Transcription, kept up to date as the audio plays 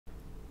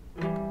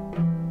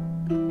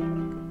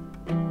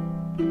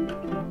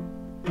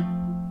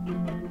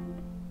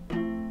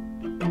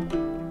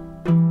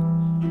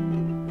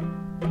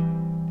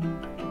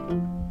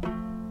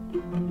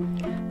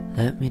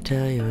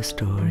tell you a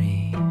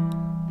story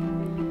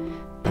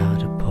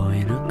about a boy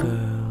and a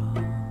girl.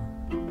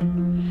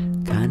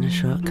 Kinda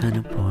short,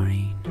 kinda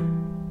boring,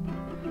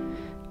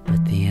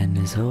 but the end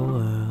is a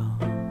whirl.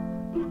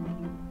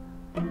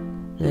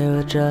 They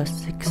were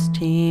just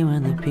 16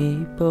 when the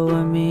people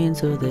were mean,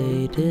 so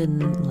they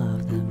didn't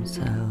love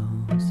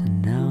themselves.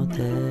 And now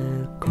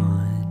they're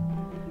gone,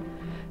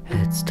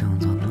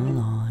 headstones on the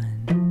lawn.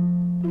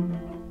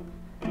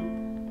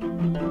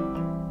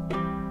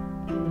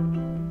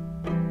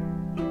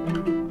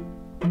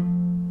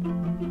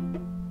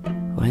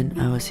 When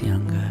I was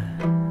younger,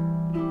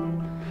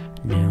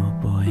 knew a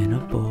boy and a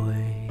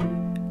boy,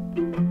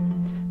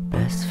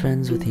 best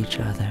friends with each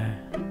other,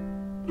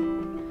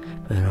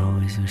 but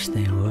always wished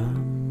they were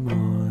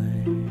more.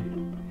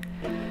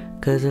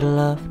 'Cause they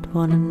loved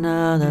one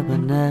another but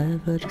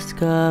never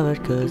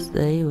discovered, 'cause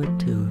they were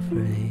too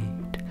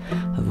afraid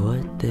of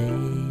what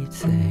they'd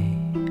say.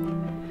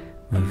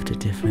 Moved to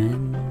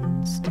different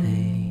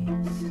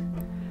states.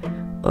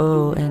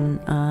 Oh, and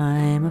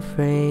I'm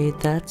afraid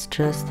that's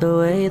just the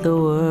way the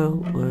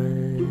world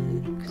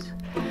works.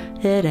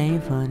 It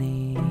ain't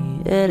funny,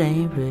 it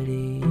ain't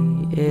pretty,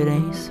 it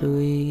ain't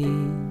sweet.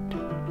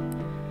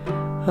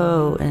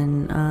 Oh,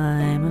 and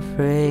I'm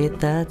afraid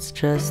that's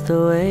just the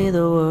way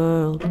the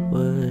world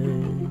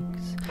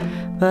works.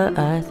 But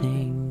I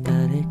think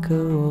that it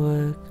could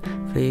work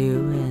for you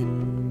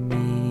and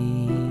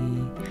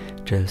me.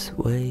 Just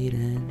wait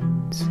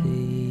and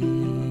see.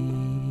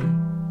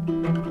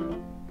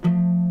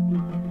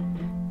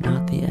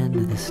 Not the end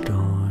of the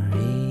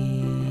story.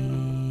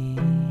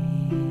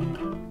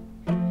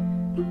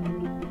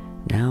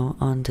 Now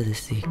on to the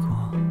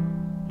sequel,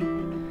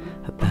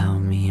 about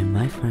me and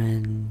my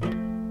friend.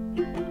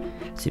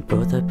 See,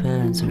 both our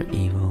parents are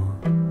evil,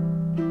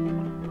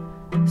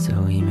 so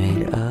we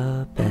made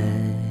a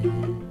bet.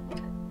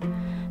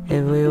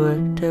 If we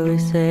worked till we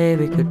say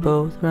we could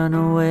both run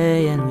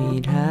away, and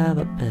we'd have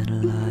a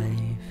better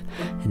life.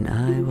 And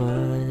I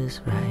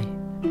was right.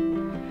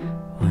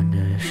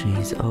 Wonder if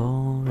she's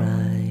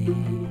alright.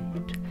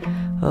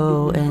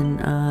 Oh,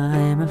 and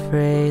I'm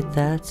afraid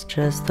that's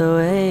just the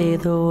way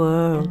the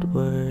world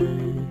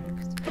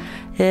works.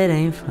 It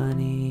ain't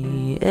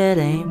funny, it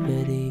ain't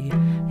pretty,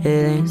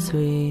 it ain't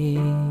sweet.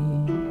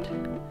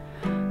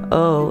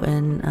 Oh,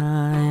 and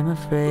I'm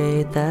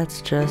afraid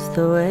that's just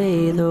the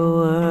way the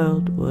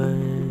world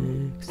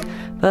works.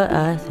 But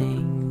I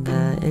think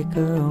that it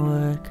could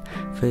work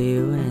for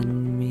you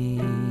and me.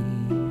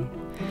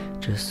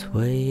 Just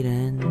wait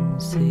and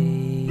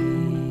see.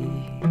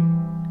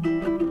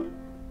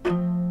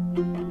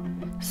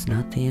 It's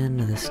not the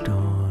end of the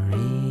story.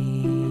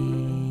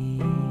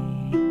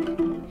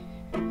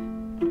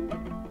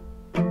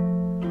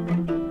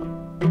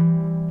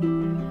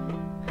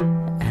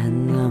 And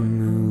the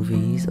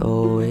movie's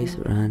always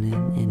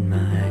running in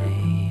my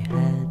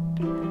head.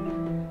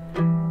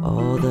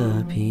 All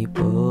the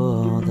people,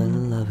 all the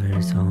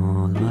lovers,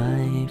 all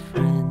my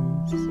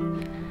friends.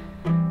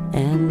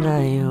 And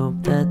I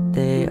hope that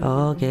they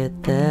all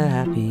get their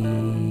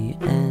happy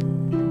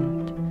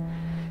end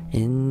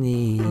in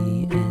the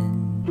end.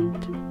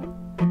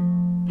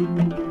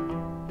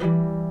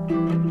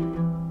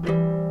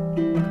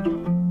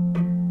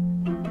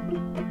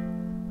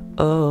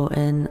 Oh,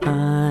 and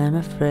I'm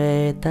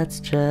afraid that's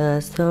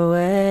just the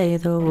way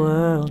the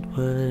world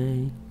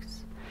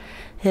works.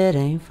 It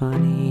ain't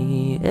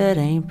funny, it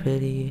ain't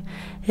pretty,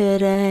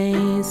 it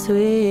ain't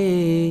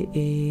sweet.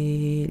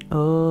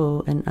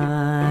 Oh, and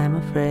I'm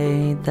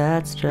afraid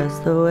that's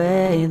just the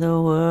way the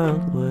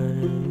world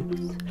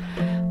works.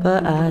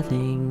 But I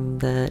think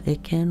that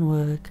it can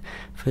work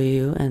for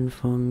you and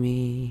for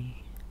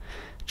me.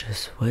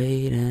 Just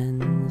wait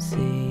and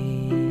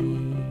see.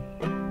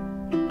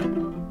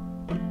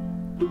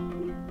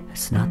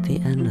 It's not the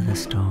end of the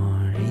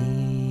story.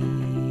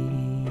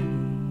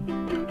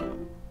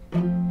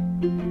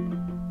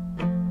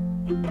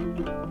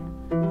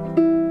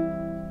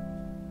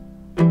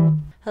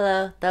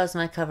 Hello, that was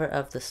my cover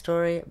of The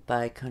Story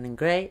by Conan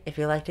Gray. If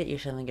you liked it, you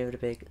should give it a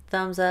big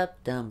thumbs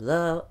up down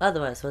below.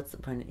 Otherwise, what's the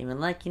point of even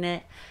liking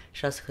it? You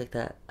should also click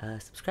that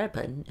subscribe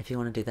button if you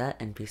want to do that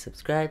and be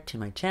subscribed to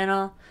my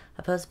channel.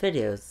 I post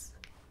videos.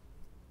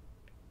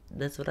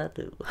 That's what I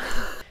do.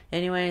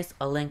 Anyways,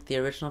 I'll link the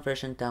original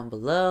version down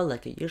below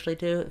like I usually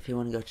do if you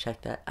want to go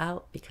check that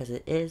out, because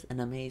it is an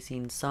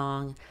amazing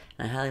song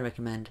and I highly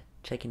recommend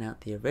checking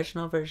out the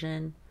original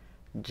version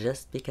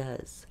just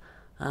because.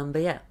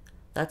 But yeah,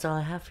 that's all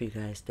I have for you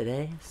guys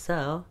today.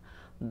 So,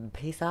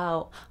 peace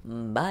out.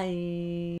 Bye.